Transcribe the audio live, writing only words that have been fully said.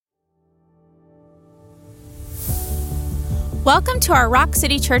Welcome to our Rock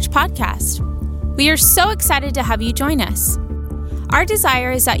City Church podcast. We are so excited to have you join us. Our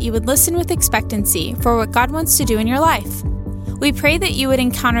desire is that you would listen with expectancy for what God wants to do in your life. We pray that you would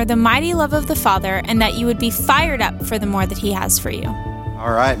encounter the mighty love of the Father and that you would be fired up for the more that He has for you.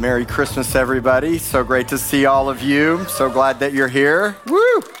 All right, Merry Christmas, everybody. So great to see all of you. So glad that you're here.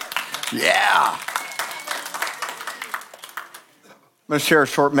 Woo! Yeah! I'm going to share a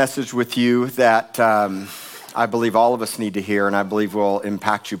short message with you that I believe all of us need to hear, and I believe will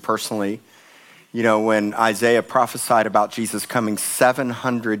impact you personally. You know, when Isaiah prophesied about Jesus coming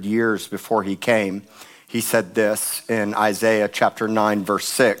 700 years before he came, he said this in Isaiah chapter 9, verse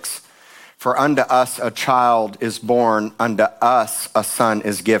 6. For unto us a child is born, unto us a son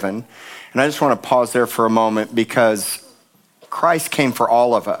is given. And I just want to pause there for a moment because Christ came for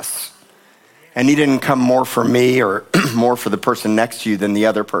all of us. And he didn't come more for me or more for the person next to you than the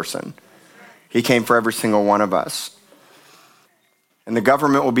other person. He came for every single one of us. And the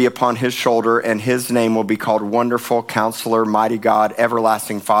government will be upon his shoulder, and his name will be called Wonderful Counselor, Mighty God,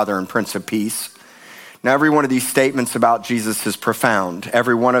 Everlasting Father, and Prince of Peace. Now, every one of these statements about Jesus is profound.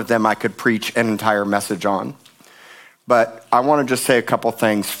 Every one of them I could preach an entire message on. But I want to just say a couple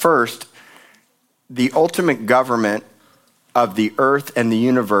things. First, the ultimate government of the earth and the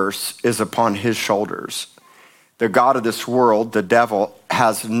universe is upon his shoulders. The God of this world, the devil,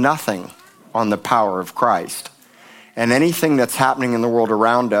 has nothing on the power of Christ. And anything that's happening in the world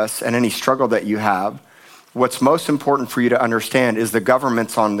around us and any struggle that you have, what's most important for you to understand is the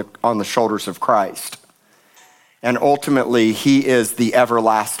government's on the shoulders of Christ. And ultimately, he is the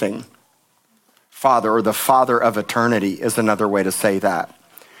everlasting Father, or the Father of eternity is another way to say that.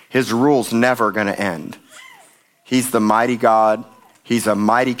 His rule's never going to end. He's the mighty God, he's a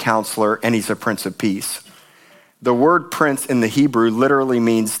mighty counselor, and he's a Prince of Peace. The word prince in the Hebrew literally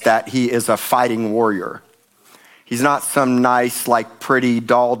means that he is a fighting warrior. He's not some nice, like pretty,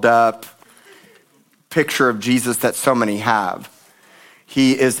 dolled up picture of Jesus that so many have.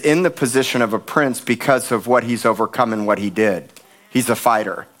 He is in the position of a prince because of what he's overcome and what he did. He's a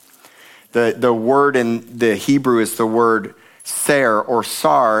fighter. The word in the Hebrew is the word ser or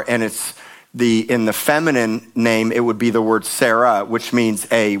sar, and it's in the feminine name, it would be the word Sarah, which means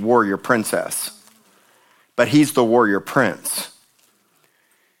a warrior princess. But he's the warrior prince.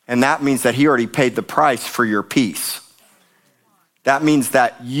 And that means that he already paid the price for your peace. That means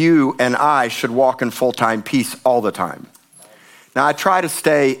that you and I should walk in full-time peace all the time. Now, I try to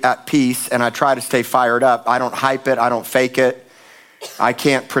stay at peace and I try to stay fired up. I don't hype it. I don't fake it. I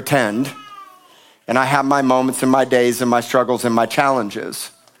can't pretend. And I have my moments and my days and my struggles and my challenges.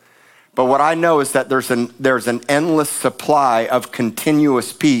 But what I know is that there's an endless supply of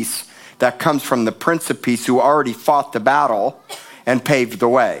continuous peace that comes from the Prince of Peace who already fought the battle and paved the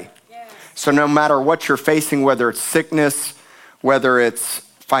way. Yes. So no matter what you're facing, whether it's sickness, whether it's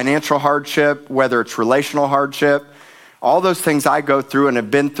financial hardship, whether it's relational hardship, all those things I go through and have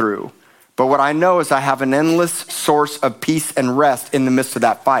been through. But what I know is I have an endless source of peace and rest in the midst of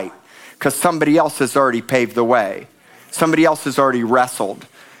that fight because somebody else has already paved the way. Somebody else has already wrestled.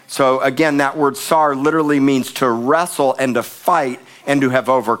 So again, that word sar literally means to wrestle and to fight and to have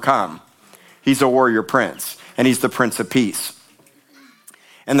overcome. He's a warrior prince, and he's the Prince of Peace.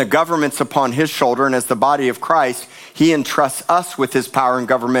 And the government's upon his shoulder, and as the body of Christ, he entrusts us with his power and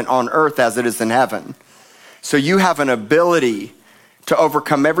government on earth as it is in heaven. So you have an ability to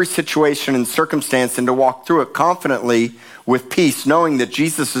overcome every situation and circumstance and to walk through it confidently with peace, knowing that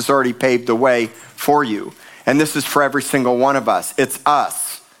Jesus has already paved the way for you. And this is for every single one of us. It's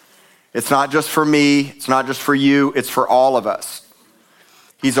us. It's not just for me. It's not just for you. It's for all of us.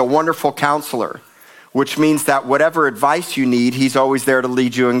 He's a wonderful counselor, which means that whatever advice you need, he's always there to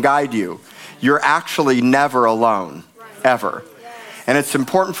lead you and guide you. You're actually never alone, ever. And it's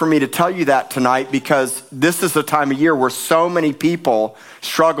important for me to tell you that tonight because this is a time of year where so many people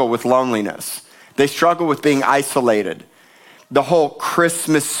struggle with loneliness. They struggle with being isolated. The whole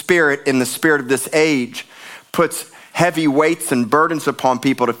Christmas spirit in the spirit of this age puts heavy weights and burdens upon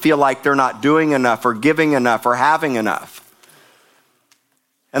people to feel like they're not doing enough or giving enough or having enough.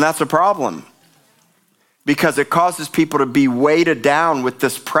 And that's a problem because it causes people to be weighted down with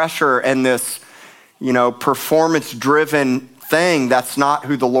this pressure and this, performance-driven thing that's not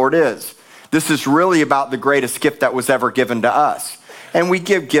who the Lord is. This is really about the greatest gift that was ever given to us. And we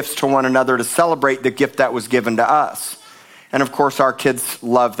give gifts to one another to celebrate the gift that was given to us. And of course, our kids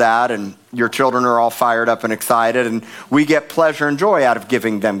love that, and your children are all fired up and excited, and we get pleasure and joy out of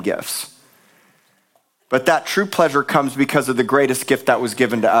giving them gifts. But that true pleasure comes because of the greatest gift that was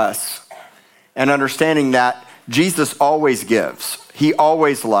given to us. And understanding that Jesus always gives. He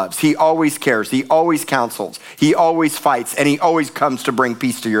always loves. He always cares. He always counsels. He always fights, and he always comes to bring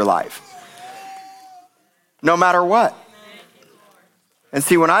peace to your life. No matter what. And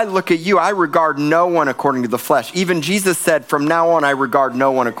see, when I look at you, I regard no one according to the flesh. Even Jesus said, from now on, I regard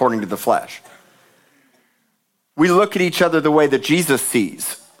no one according to the flesh. We look at each other the way that Jesus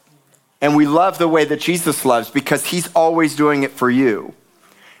sees. And we love the way that Jesus loves because he's always doing it for you.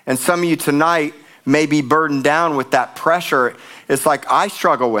 And some of you tonight may be burdened down with that pressure. It's like, I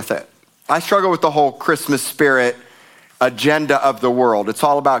struggle with it. I struggle with the whole Christmas spirit agenda of the world. It's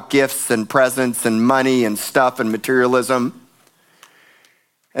all about gifts and presents and money and stuff and materialism.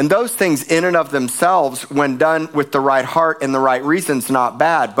 And those things in and of themselves, when done with the right heart and the right reasons, not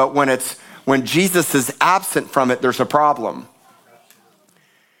bad. But when Jesus is absent from it, there's a problem.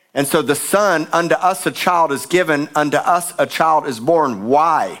 And so the Son, unto us a child is given, unto us a child is born.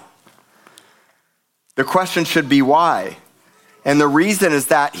 Why? The question should be why. And the reason is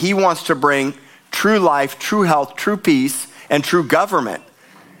that he wants to bring true life, true health, true peace, and true government.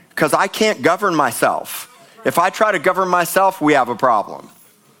 Because I can't govern myself. If I try to govern myself, we have a problem.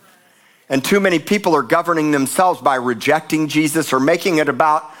 And too many people are governing themselves by rejecting Jesus or making it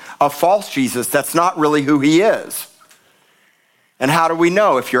about a false Jesus that's not really who he is. And how do we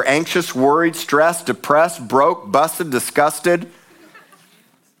know? If you're anxious, worried, stressed, depressed, broke, busted, disgusted,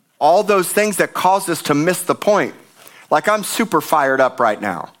 all those things that cause us to miss the point. Like, I'm super fired up right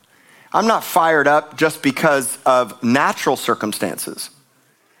now. I'm not fired up just because of natural circumstances.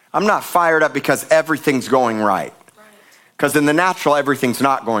 I'm not fired up because everything's going right. Because in the natural, everything's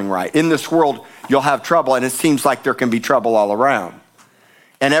not going right. In this world, you'll have trouble, and it seems like there can be trouble all around.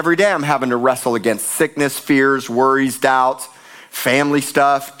 And every day I'm having to wrestle against sickness, fears, worries, doubts, family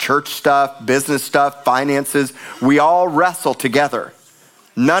stuff, church stuff, business stuff, finances. We all wrestle together.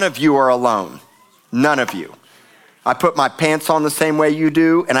 None of you are alone. None of you. I put my pants on the same way you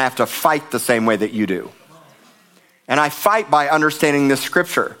do, and I have to fight the same way that you do. And I fight by understanding this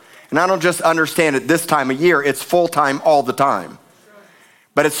scripture. And I don't just understand it this time of year, it's full time all the time.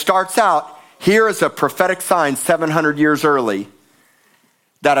 But it starts out, here is a prophetic sign 700 years early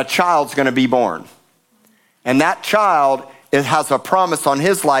that a child's gonna be born. And that child, it has a promise on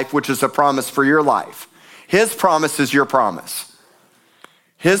his life, which is a promise for your life. His promise is your promise.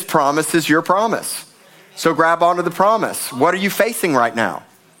 His promise is your promise. So grab onto the promise. What are you facing right now?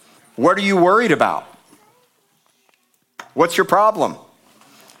 What are you worried about? What's your problem?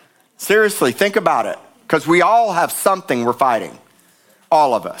 Seriously, think about it. Because we all have something we're fighting.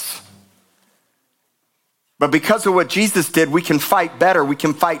 All of us. But because of what Jesus did, we can fight better. We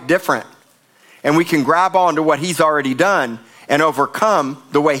can fight different. And we can grab onto what he's already done and overcome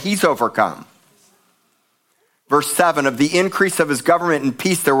the way he's overcome. Verse 7, of the increase of his government and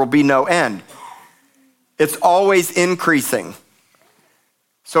peace, there will be no end. It's always increasing.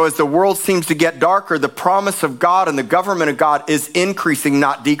 So as the world seems to get darker, the promise of God and the government of God is increasing,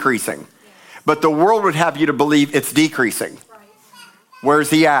 not decreasing. But the world would have you to believe it's decreasing. Where's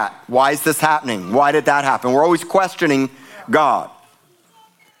he at? Why is this happening? Why did that happen? We're always questioning God.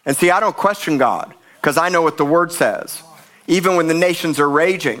 And see, I don't question God because I know what the word says. Even when the nations are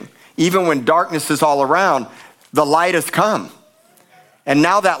raging, even when darkness is all around, the light has come. And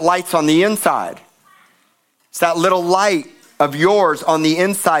now that light's on the inside. It's that little light of yours on the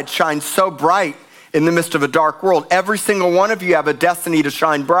inside shines so bright in the midst of a dark world. Every single one of you have a destiny to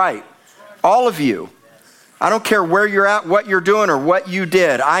shine bright. All of you. I don't care where you're at, what you're doing, or what you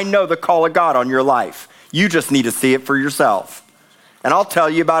did. I know the call of God on your life. You just need to see it for yourself. And I'll tell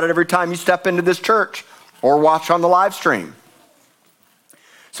you about it every time you step into this church or watch on the live stream.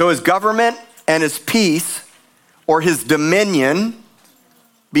 So his government and his peace, or his dominion,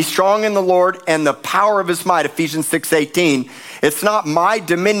 be strong in the Lord and the power of his might, Ephesians 6:18. It's not my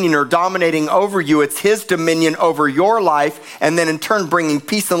dominion or dominating over you. It's his dominion over your life, and then in turn bringing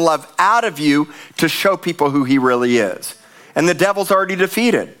peace and love out of you to show people who he really is. And the devil's already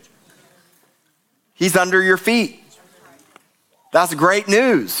defeated. He's under your feet. That's great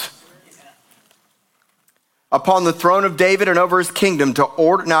news. Upon the throne of David and over his kingdom to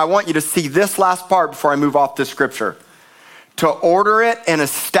order. Now I want you to see this last part before I move off this scripture. To order it and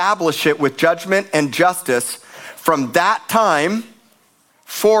establish it with judgment and justice from that time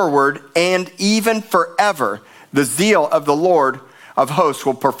forward and even forever. The zeal of the Lord of hosts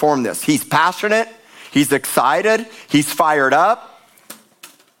will perform this. He's passionate. He's excited. He's fired up.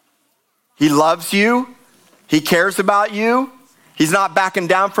 He loves you. He cares about you. He's not backing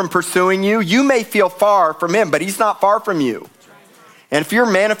down from pursuing you. You may feel far from him, but he's not far from you. And if you're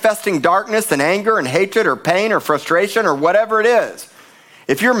manifesting darkness and anger and hatred or pain or frustration or whatever it is,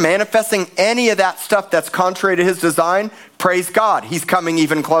 If you're manifesting any of that stuff that's contrary to his design, praise God, he's coming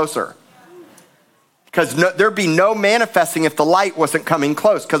even closer. Because there'd be no manifesting if the light wasn't coming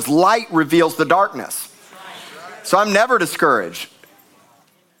close, because light reveals the darkness. So I'm never discouraged.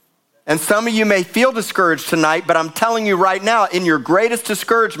 And some of you may feel discouraged tonight, but I'm telling you right now, in your greatest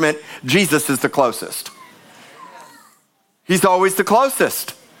discouragement, Jesus is the closest. He's always the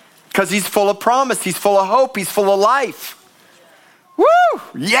closest because he's full of promise. He's full of hope. He's full of life. Woo!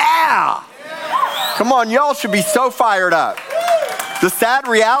 Yeah! Come on, y'all should be so fired up. The sad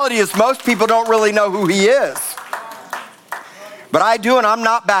reality is most people don't really know who he is. But I do, and I'm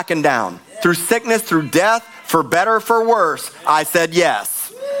not backing down. Through sickness, through death, for better, for worse, I said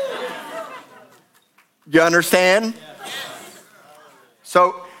yes. You understand?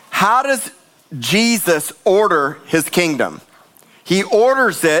 So how does Jesus order his kingdom? He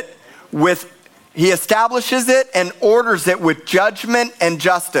orders it he establishes it and orders it with judgment and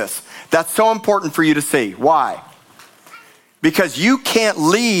justice. That's so important for you to see. Why? Because you can't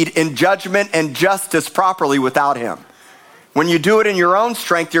lead in judgment and justice properly without him. When you do it in your own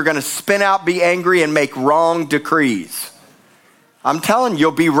strength, you're going to spin out, be angry, and make wrong decrees. I'm telling you,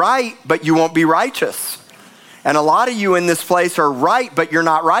 you'll be right, but you won't be righteous. And a lot of you in this place are right, but you're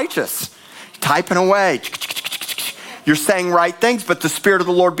not righteous. Typing away. You're saying right things, but the Spirit of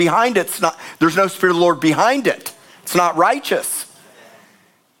the Lord behind it, there's no Spirit of the Lord behind it. It's not righteous.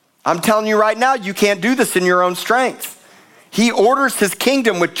 I'm telling you right now, you can't do this in your own strength. He orders his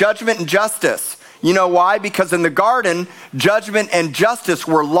kingdom with judgment and justice. You know why? Because in the garden, judgment and justice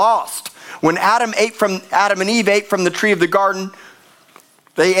were lost. When Adam and Eve ate from the tree of the garden,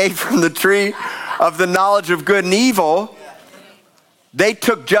 they ate from the tree of the knowledge of good and evil. They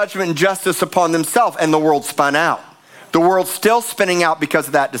took judgment and justice upon themselves, and the world spun out. The world's still spinning out because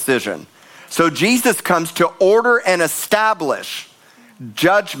of that decision. So Jesus comes to order and establish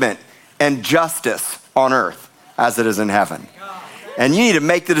judgment and justice on earth as it is in heaven. And you need to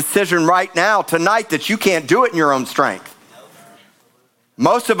make the decision right now, tonight, that you can't do it in your own strength.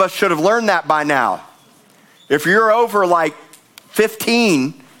 Most of us should have learned that by now. If you're over like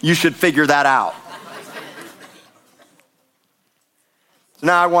 15, you should figure that out. So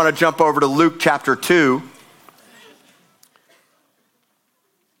now I want to jump over to Luke chapter 2.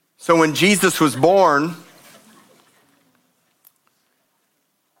 So when Jesus was born,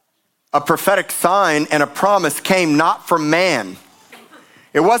 a prophetic sign and a promise came not from man.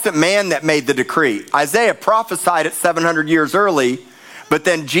 It wasn't man that made the decree. Isaiah prophesied it 700 years early, but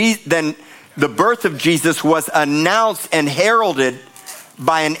then the birth of Jesus was announced and heralded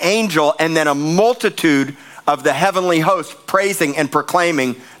by an angel, and then a multitude of the heavenly host praising and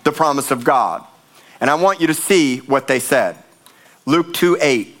proclaiming the promise of God. And I want you to see what they said. Luke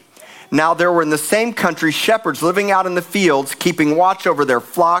 2:8. Now there were in the same country shepherds living out in the fields, keeping watch over their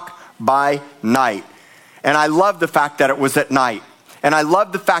flock by night. And I love the fact that it was at night. And I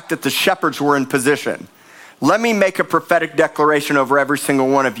love the fact that the shepherds were in position. Let me make a prophetic declaration over every single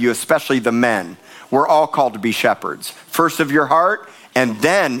one of you, especially the men. We're all called to be shepherds. First of your heart, and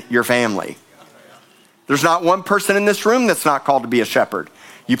then your family. There's not one person in this room that's not called to be a shepherd.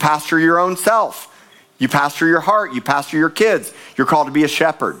 You pastor your own self. You pastor your heart. You pastor your kids. You're called to be a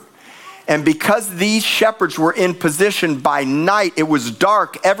shepherd. And because these shepherds were in position by night, it was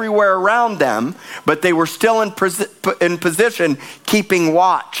dark everywhere around them, but they were still in position, keeping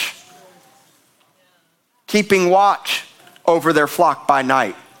watch. Keeping watch over their flock by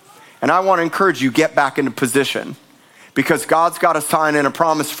night. And I want to encourage you, get back into position, because God's got a sign and a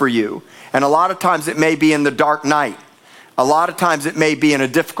promise for you. And a lot of times it may be in the dark night. A lot of times it may be in a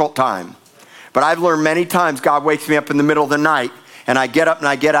difficult time. But I've learned many times God wakes me up in the middle of the night, and I get up and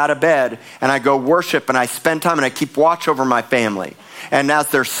I get out of bed and I go worship and I spend time and I keep watch over my family. And as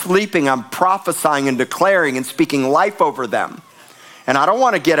they're sleeping, I'm prophesying and declaring and speaking life over them. And I don't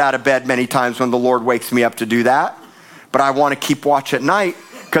want to get out of bed many times when the Lord wakes me up to do that. But I want to keep watch at night,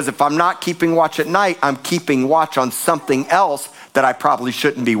 because if I'm not keeping watch at night, I'm keeping watch on something else that I probably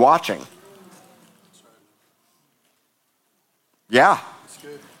shouldn't be watching. Yeah.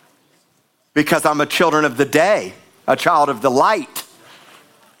 Because I'm a children of the day. A child of the light,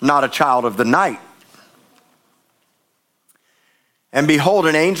 not a child of the night. And behold,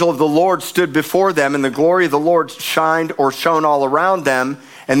 an angel of the Lord stood before them, and the glory of the Lord shone all around them,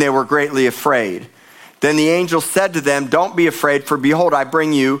 and they were greatly afraid. Then the angel said to them, don't be afraid, for behold, I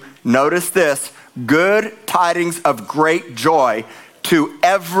bring you, notice this, good tidings of great joy to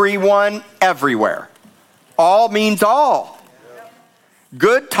everyone everywhere. All means all.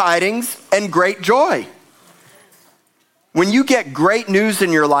 Good tidings and great joy. When you get great news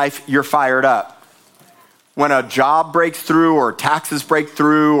in your life, you're fired up. When a job breaks through or taxes break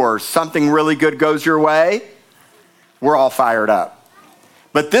through or something really good goes your way, we're all fired up.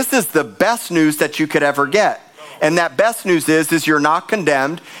 But this is the best news that you could ever get. And that best news is you're not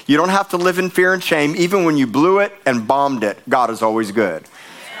condemned. You don't have to live in fear and shame. Even when you blew it and bombed it, God is always good.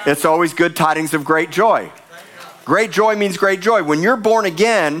 It's always good tidings of great joy. Great joy means great joy. When you're born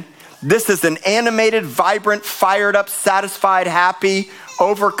again, this is an animated, vibrant, fired up, satisfied, happy,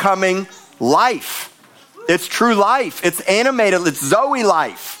 overcoming life. It's true life. It's animated. It's Zoe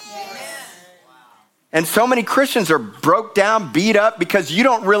life. And so many Christians are broke down, beat up because you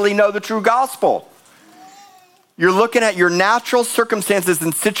don't really know the true gospel. You're looking at your natural circumstances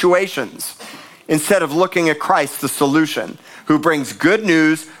and situations instead of looking at Christ, the solution, who brings good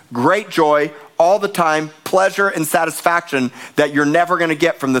news, great joy, all the time, pleasure and satisfaction that you're never going to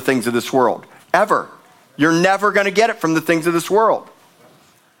get from the things of this world. Ever. You're never going to get it from the things of this world.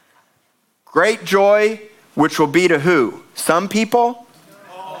 Great joy, which will be to who? Some people?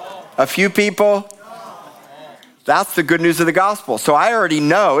 A few people? That's the good news of the gospel. So I already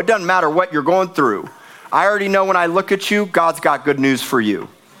know, it doesn't matter what you're going through. I already know when I look at you, God's got good news for you.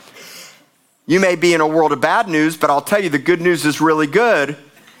 You may be in a world of bad news, but I'll tell you the good news is really good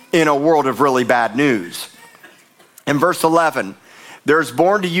in a world of really bad news. In verse 11, there is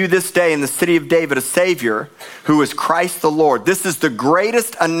born to you this day in the city of David a Savior who is Christ the Lord. This is the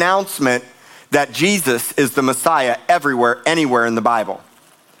greatest announcement that Jesus is the Messiah everywhere, anywhere in the Bible.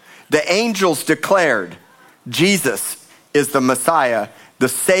 The angels declared Jesus is the Messiah, the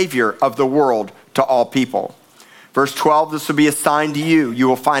Savior of the world to all people. Verse 12, this will be a sign to you. You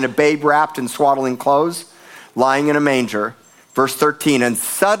will find a babe wrapped in swaddling clothes, lying in a manger. Verse 13, and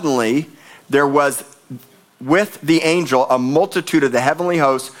suddenly there was with the angel a multitude of the heavenly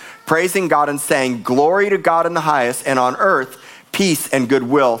hosts praising God and saying, glory to God in the highest, and on earth peace and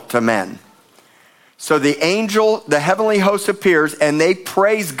goodwill to men. So the angel, the heavenly host appears and they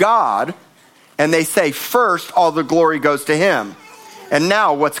praise God and they say, first, all the glory goes to him. And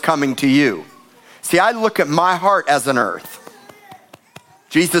now what's coming to you? See, I look at my heart as an earth.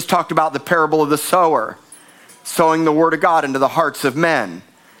 Jesus talked about the parable of the sower, sowing the word of God into the hearts of men.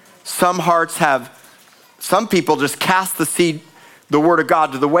 Some people just cast the seed, the word of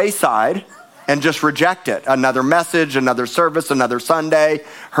God to the wayside and just reject it. Another message, another service, another Sunday,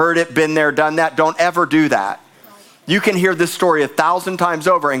 heard it, been there, done that. Don't ever do that. You can hear this story 1,000 times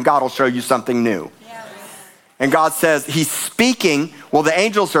over and God will show you something new. Yes. And God says, he's speaking. Well, the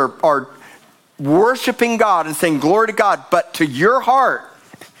angels are worshiping God and saying, glory to God. But to your heart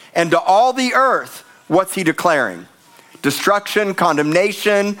and to all the earth, what's he declaring? Destruction,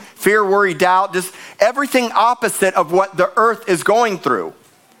 condemnation, fear, worry, doubt, just everything opposite of what the earth is going through.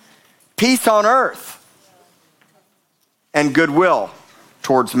 Peace on earth and goodwill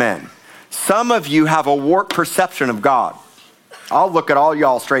towards men. Some of you have a warped perception of God. I'll look at all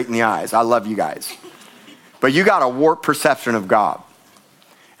y'all straight in the eyes. I love you guys. But you got a warped perception of God.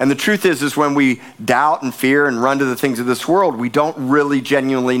 And the truth is when we doubt and fear and run to the things of this world, we don't really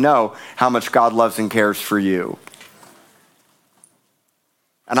genuinely know how much God loves and cares for you.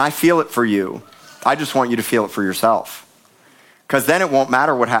 And I feel it for you. I just want you to feel it for yourself. Because then it won't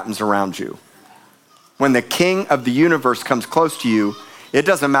matter what happens around you. When the King of the universe comes close to you, it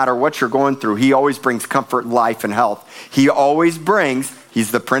doesn't matter what you're going through. He always brings comfort, life, and health. He always brings,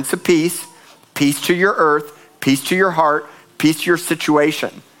 he's the Prince of Peace, peace to your earth, peace to your heart, peace to your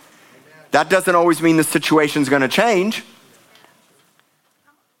situation. That doesn't always mean the situation's going to change.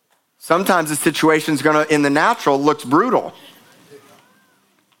 Sometimes the situation's going to, in the natural, looks brutal.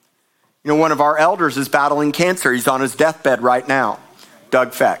 You know, one of our elders is battling cancer. He's on his deathbed right now,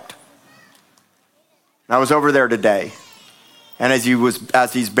 Doug Fecht. I was over there today. And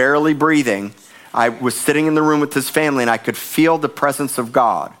as he's barely breathing, I was sitting in the room with his family and I could feel the presence of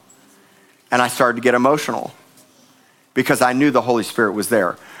God. And I started to get emotional because I knew the Holy Spirit was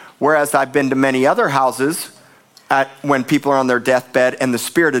there. Whereas I've been to many other houses when people are on their deathbed and the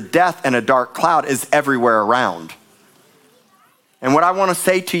spirit of death and a dark cloud is everywhere around. And what I want to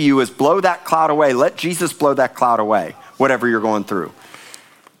say to you is blow that cloud away. Let Jesus blow that cloud away, whatever you're going through.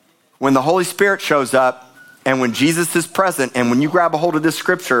 When the Holy Spirit shows up and when Jesus is present and when you grab a hold of this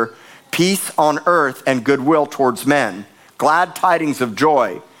scripture, peace on earth and goodwill towards men, glad tidings of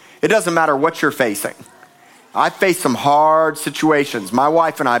joy. It doesn't matter what you're facing. I faced some hard situations. My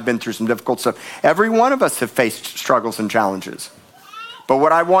wife and I have been through some difficult stuff. Every one of us have faced struggles and challenges. But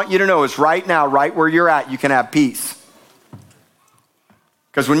what I want you to know is right now, right where you're at, you can have peace.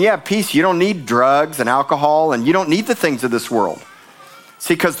 Because when you have peace, you don't need drugs and alcohol and you don't need the things of this world.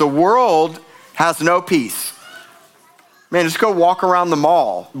 See, because the world has no peace. Man, just go walk around the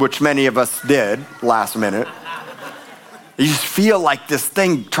mall, which many of us did last minute. You just feel like this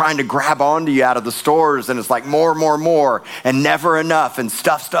thing trying to grab onto you out of the stores, and it's like more, and never enough, and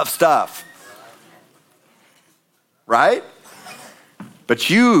stuff. Right? But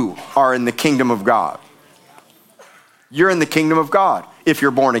you are in the kingdom of God. You're in the kingdom of God if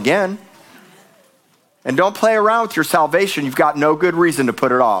you're born again. And don't play around with your salvation. You've got no good reason to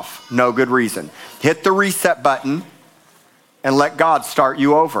put it off. No good reason. Hit the reset button and let God start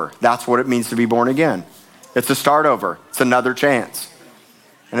you over. That's what it means to be born again. It's a start over. It's another chance.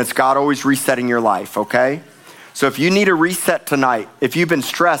 And it's God always resetting your life, okay? So if you need a reset tonight, if you've been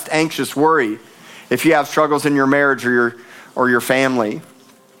stressed, anxious, worried, if you have struggles in your marriage or your family,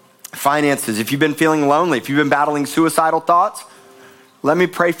 finances, if you've been feeling lonely, if you've been battling suicidal thoughts, let me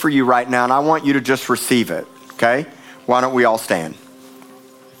pray for you right now, and I want you to just receive it, okay? Why don't we all stand?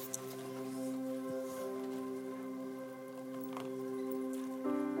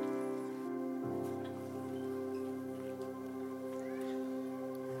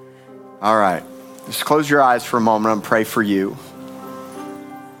 All right, just close your eyes for a moment and pray for you.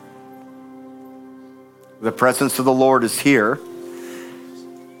 The presence of the Lord is here.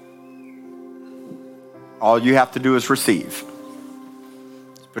 All you have to do is receive.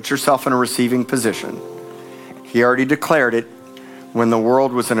 Put yourself in a receiving position. He already declared it. When the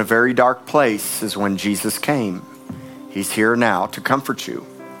world was in a very dark place is when Jesus came. He's here now to comfort you.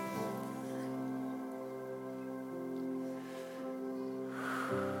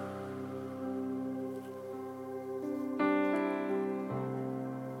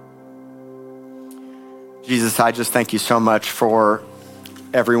 Jesus, I just thank you so much for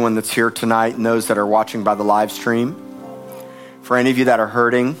everyone that's here tonight and those that are watching by the live stream. For any of you that are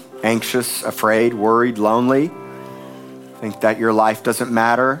hurting, anxious, afraid, worried, lonely, think that your life doesn't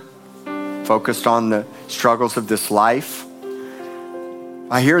matter, focused on the struggles of this life,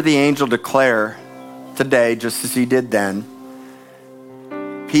 I hear the angel declare today, just as he did then,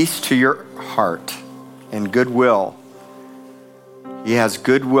 peace to your heart and goodwill. He has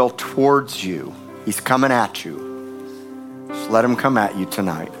goodwill towards you. He's coming at you. Just let him come at you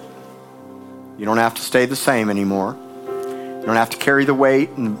tonight. You don't have to stay the same anymore. You don't have to carry the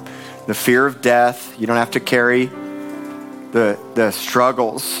weight and the fear of death. You don't have to carry the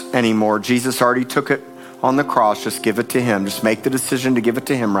struggles anymore. Jesus already took it on the cross. Just give it to him. Just make the decision to give it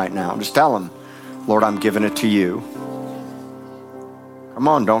to him right now. Just tell him, Lord, I'm giving it to you. Come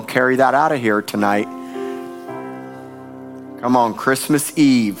on, don't carry that out of here tonight. Come on, Christmas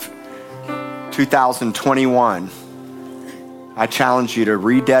Eve, 2021. I challenge you to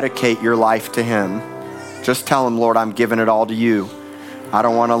rededicate your life to him. Just tell him, Lord, I'm giving it all to you. I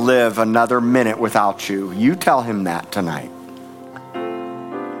don't want to live another minute without you. You tell him that tonight.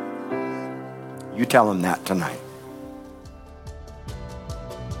 You tell him that tonight.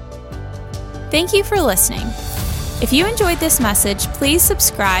 Thank you for listening. If you enjoyed this message, please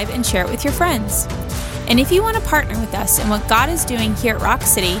subscribe and share it with your friends. And if you want to partner with us in what God is doing here at Rock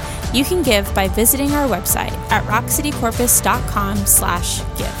City, you can give by visiting our website at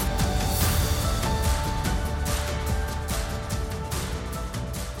rockcitycorpus.com/give.